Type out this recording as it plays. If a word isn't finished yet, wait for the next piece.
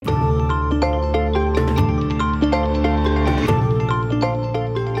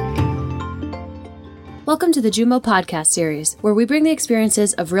Welcome to the Jumo podcast series, where we bring the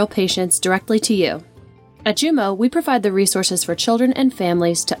experiences of real patients directly to you. At Jumo, we provide the resources for children and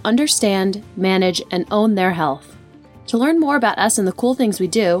families to understand, manage, and own their health. To learn more about us and the cool things we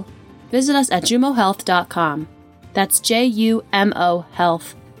do, visit us at jumohealth.com. That's JUMO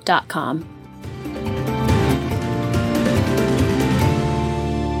health.com.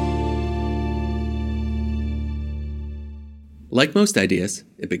 Like most ideas,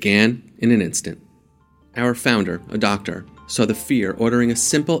 it began in an instant. Our founder, a doctor, saw the fear ordering a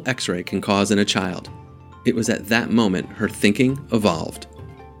simple X-ray can cause in a child. It was at that moment her thinking evolved.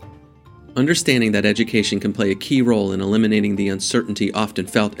 Understanding that education can play a key role in eliminating the uncertainty often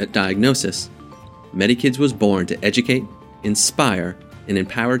felt at diagnosis, Medikidz was born to educate, inspire, and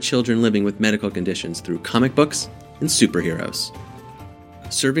empower children living with medical conditions through comic books and superheroes.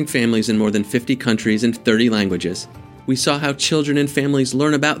 Serving families in more than 50 countries and 30 languages, we saw how children and families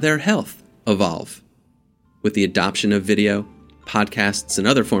learn about their health evolve. With the adoption of video, podcasts, and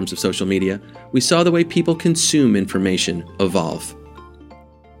other forms of social media, we saw the way people consume information evolve.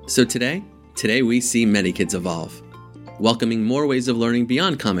 So today we see Medikidz evolve, welcoming more ways of learning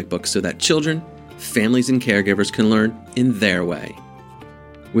beyond comic books so that children, families, and caregivers can learn in their way.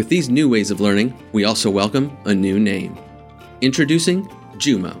 With these new ways of learning, we also welcome a new name. Introducing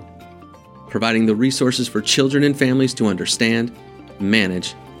Jumo, providing the resources for children and families to understand,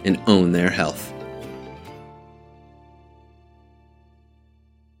 manage, and own their health.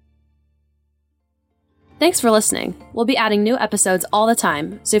 Thanks for listening. We'll be adding new episodes all the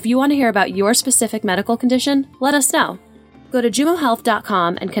time, so if you want to hear about your specific medical condition, let us know. Go to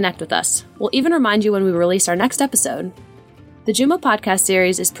jumohealth.com and connect with us. We'll even remind you when we release our next episode. The Jumo podcast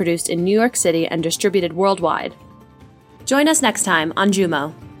series is produced in New York City and distributed worldwide. Join us next time on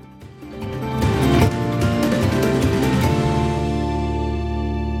Jumo.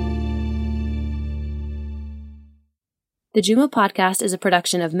 The Jumo podcast is a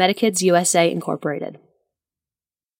production of Medikidz USA Incorporated.